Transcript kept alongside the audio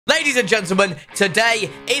Ladies and gentlemen, today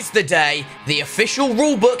is the day the official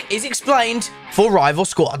rulebook is explained for rival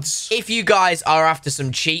squads. If you guys are after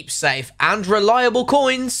some cheap, safe, and reliable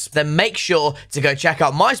coins, then make sure to go check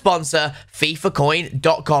out my sponsor,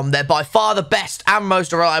 FIFAcoin.com. They're by far the best and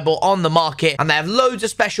most reliable on the market, and they have loads of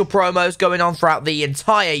special promos going on throughout the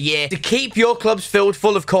entire year to keep your clubs filled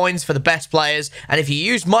full of coins for the best players. And if you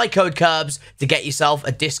use my code KIRBZ to get yourself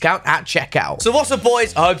a discount at checkout. So what's up,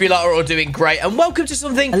 boys? I hope you lot are all doing great, and welcome to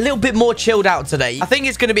something a little bit more chilled out today. I think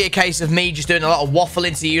it's going to be a case of me just doing a lot of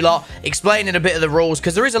waffling to you lot, explaining a bit of the rules,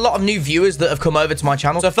 because there is a lot of new viewers that have come over to my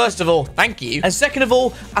channel. So first of all, thank you. And second of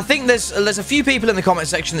all, I think there's a few people in the comment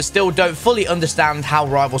section that still don't fully understand how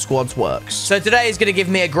rival squads works. So today is going to give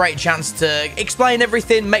me a great chance to explain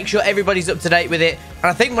everything, make sure everybody's up to date with it. And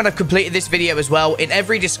I think when I've completed this video as well, in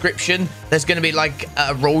every description, there's going to be like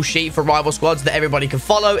a rule sheet for rival squads that everybody can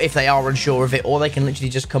follow if they are unsure of it, or they can literally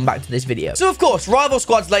just come back to this video. So of course, rival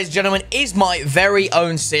squads, ladies and gentlemen, is my very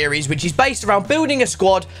own series, which is based around building a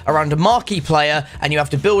squad around a marquee player, and you have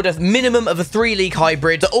to build a minimum of a 3-league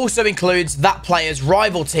hybrid that also includes that player's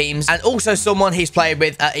rival teams and also someone he's played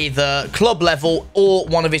with at either club level or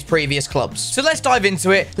one of his previous clubs. So let's dive into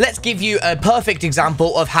it. Let's give you a perfect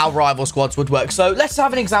example of how rival squads would work. So let's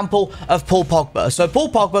have an example of Paul Pogba. So Paul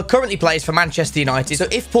Pogba currently plays for Manchester United. So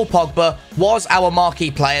if Paul Pogba was our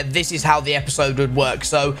marquee player, this is how the episode would work.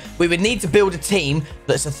 So we would need to build a team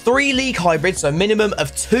that's a 3-league hybrid, so minimum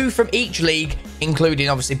of 2 from each league, including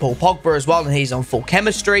obviously Paul Pogba as well, and he's on full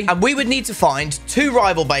chemistry. And we would need to find 2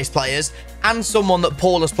 rival-based players and someone that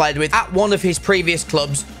Paul has played with at one of his previous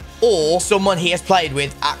clubs, or someone he has played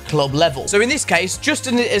with at club level. So in this case, just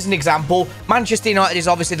as an example, Manchester United is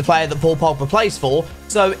obviously the player that Paul Pogba plays for.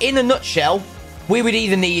 So in a nutshell, we would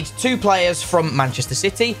either need 2 players from Manchester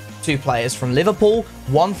City, 2 players from Liverpool,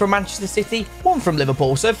 1 from Manchester City, 1 from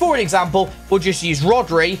Liverpool. So for an example, we'll just use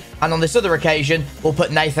Rodri, and on this other occasion, we'll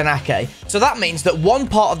put Nathan Ake. So that means that one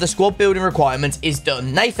part of the squad building requirement is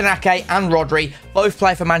done. Nathan Ake and Rodri both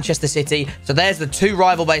play for Manchester City, so there's the 2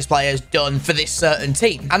 rival-based players done for this certain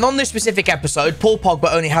team. And on this specific episode, Paul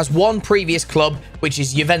Pogba only has 1 previous club, which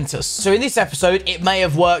is Juventus. So in this episode, it may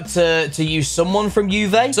have worked to use someone from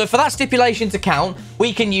Juve. So for that stipulation to count,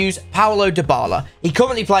 we can use Paulo Dybala. He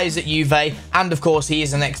currently plays at Juve, and of course, he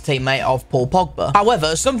is an ex-teammate of Paul Pogba.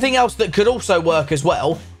 However, something else that could also work as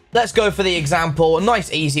well, let's go for the example, a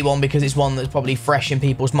nice easy one because it's one that's probably fresh in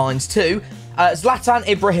people's minds too. Zlatan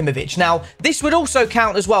Ibrahimovic. Now, this would also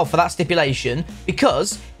count as well for that stipulation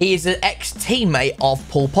because he is an ex-teammate of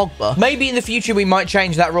Paul Pogba. Maybe in the future we might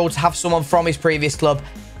change that rule to have someone from his previous club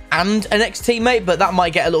and an ex-teammate, but that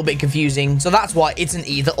might get a little bit confusing, so that's why it's an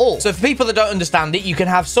either-or. So for people that don't understand it, you can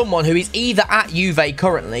have someone who is either at Juve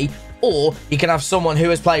currently, or you can have someone who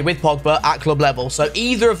has played with Pogba at club level. So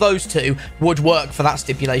either of those 2 would work for that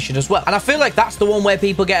stipulation as well. And I feel like that's the one where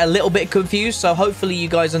people get a little bit confused, so hopefully you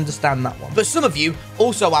guys understand that one. But some of you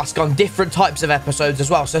also ask on different types of episodes as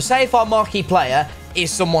well. So say if our marquee player is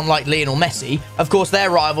someone like Lionel Messi, of course their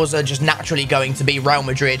rivals are just naturally going to be Real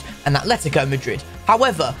Madrid and Atletico Madrid.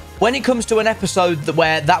 However, when it comes to an episode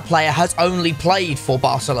where that player has only played for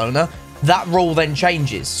Barcelona, that rule then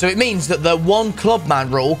changes. So it means that the 1 club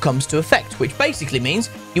man rule comes to effect, which basically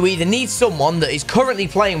means you either need someone that is currently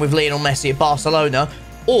playing with Lionel Messi at Barcelona,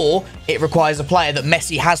 or it requires a player that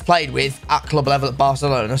Messi has played with at club level at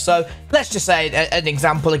Barcelona. So let's just say an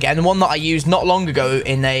example again, one that I used not long ago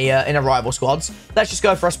in a rival squads. Let's just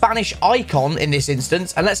go for a Spanish icon in this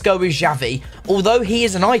instance, and let's go with Xavi. Although he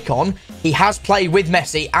is an icon, he has played with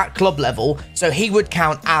Messi at club level, so he would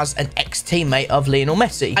count as an ex-teammate of Lionel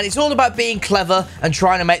Messi. And it's all about being clever and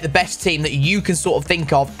trying to make the best team that you can sort of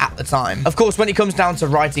think of at the time. Of course, when it comes down to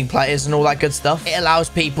writing players and all that good stuff, it allows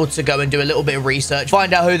people to go and do a little bit of research,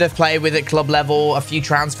 find out who they've played with at club level, a few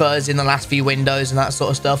transfers in the last few windows and that sort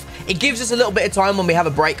of stuff. It gives us a little bit of time when we have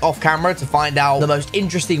a break off camera to find out the most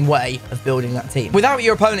interesting way of building that team, without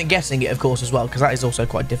your opponent guessing it, of course, as well, because that is also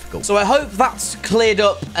quite difficult. So I hope that's cleared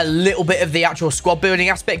up a little bit of the actual squad building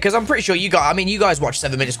aspect, because I'm pretty sure you guys, I mean, you guys watch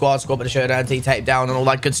 7-Minute Squad, Squad Builder Showdown, T-Tape Down, and all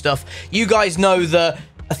that good stuff. You guys know that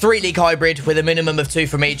a 3-league hybrid with a minimum of 2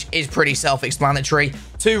 from each is pretty self-explanatory.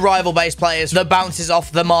 2 rival-based players that bounces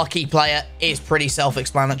off the marquee player is pretty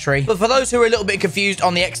self-explanatory. But for those who are a little bit confused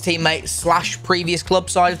on the ex-teammate / previous club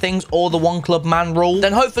side of things, or the 1 club man rule,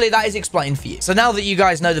 then hopefully that is explained for you. So now that you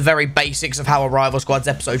guys know the very basics of how a rival squads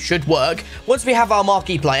episode should work, once we have our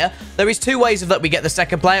marquee player, there is 2 ways of that we get the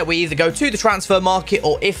second player. We either go to the transfer market,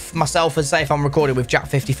 or if myself, and say if I'm recording with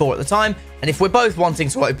Jack54 at the time, and if we're both wanting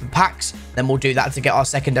to open packs, then we'll do that to get our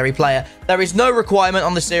secondary player. There is no requirement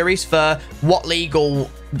on the series for what league or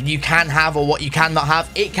you can have or what you cannot have.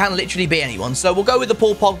 It can literally be anyone. So we'll go with the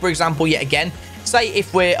Paul Pogba example yet again. Say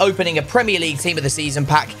if we're opening a Premier League Team of the Season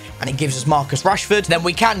pack and it gives us Marcus Rashford, then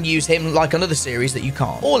we can use him like another series that you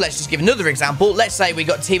can't. Or let's just give another example. Let's say we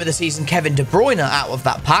got Team of the Season Kevin De Bruyne out of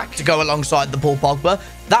that pack to go alongside the Paul Pogba.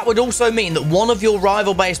 That would also mean that one of your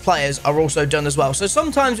rival-based players are also done as well. So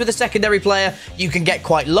sometimes with a secondary player, you can get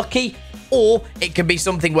quite lucky. Or it could be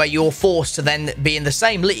something where you're forced to then be in the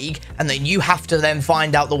same league and then you have to then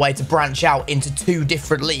find out the way to branch out into 2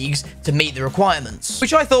 different leagues to meet the requirements.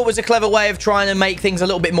 Which I thought was a clever way of trying to make things a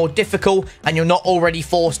little bit more difficult and you're not already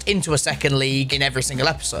forced into a second league in every single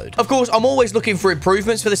episode. Of course, I'm always looking for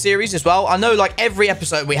improvements for the series as well. I know like every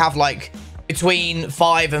episode we have like between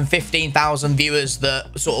 5 and 15,000 viewers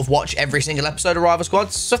that sort of watch every single episode of Rival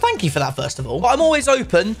Squads. So thank you for that, first of all. But I'm always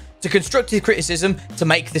open to constructive criticism to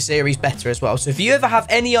make the series better as well. So if you ever have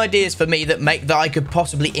any ideas for me that I could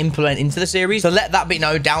possibly implement into the series, so let that be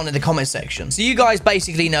known down in the comment section. So you guys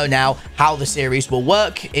basically know now how the series will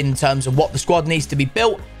work in terms of what the squad needs to be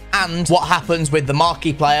built and what happens with the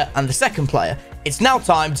marquee player and the second player. It's now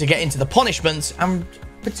time to get into the punishments and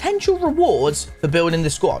potential rewards for building the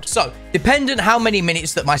squad. So, dependent how many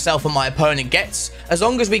minutes that myself and my opponent gets, as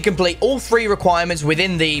long as we complete all 3 requirements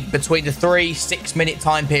within between the 3-6 minute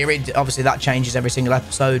time period, obviously that changes every single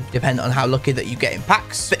episode, depending on how lucky that you get in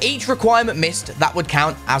packs. For each requirement missed, that would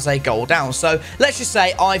count as a goal down. So, let's just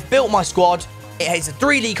say I've built my squad. It's a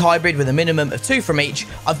 3-league hybrid with a minimum of 2 from each.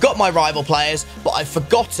 I've got my rival players, but I've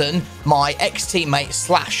forgotten my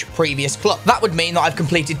ex-teammate / previous club. That would mean that I've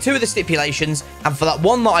completed 2 of the stipulations, and for that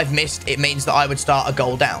one that I've missed, it means that I would start a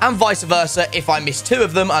goal down. And vice versa, if I miss 2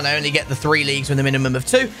 of them and I only get the 3 leagues with a minimum of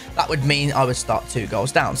 2, that would mean I would start 2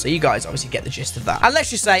 goals down. So you guys obviously get the gist of that. And let's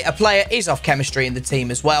just say a player is off chemistry in the team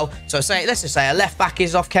as well. So let's just say a left back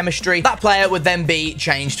is off chemistry. That player would then be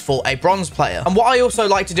changed for a bronze player. And what I also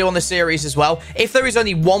like to do on the series as well, if there is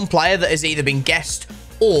only one player that has either been guessed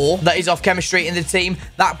or that is off chemistry in the team,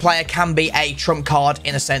 that player can be a trump card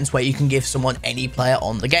in a sense where you can give someone any player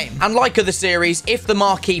on the game. And like other series, if the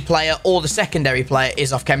marquee player or the secondary player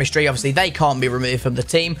is off chemistry, obviously they can't be removed from the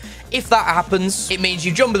team. If that happens, it means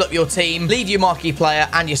you jumble up your team, leave your marquee player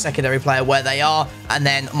and your secondary player where they are, and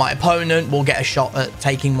then my opponent will get a shot at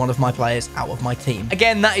taking one of my players out of my team.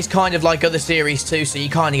 Again, that is kind of like other series too, so you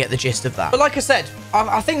kind of get the gist of that. But like I said,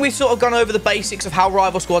 I think we've sort of gone over the basics of how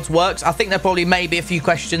Rival Squads works. I think there probably may be a few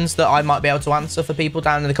questions that I might be able to answer for people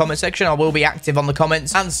down in the comment section. I will be active on the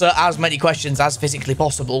comments, answer as many questions as physically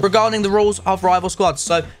possible regarding the rules of Rival Squads.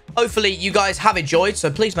 So hopefully you guys have enjoyed, so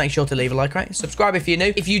please make sure to leave a like, right? Subscribe if you're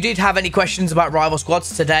new. If you did have any questions about Rival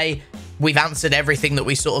Squads today, we've answered everything that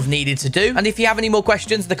we sort of needed to do. And if you have any more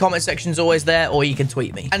questions, the comment section's always there, or you can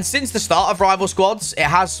tweet me. And since the start of Rival Squads, I've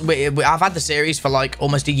had the series for like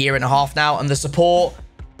almost a year and a half now, and the support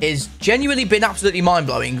is genuinely been absolutely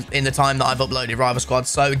mind-blowing in the time that I've uploaded Rival Squads.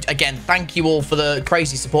 So again, thank you all for the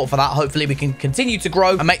crazy support for that. Hopefully we can continue to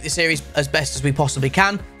grow and make the series as best as we possibly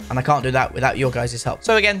can. And I can't do that without your guys' help.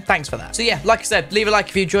 So again, thanks for that. So yeah, like I said, leave a like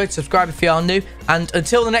if you enjoyed, subscribe if you are new. And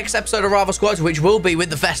until the next episode of Rival Squads, which will be with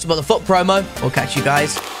the Festival of Foot promo, we'll catch you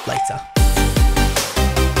guys later.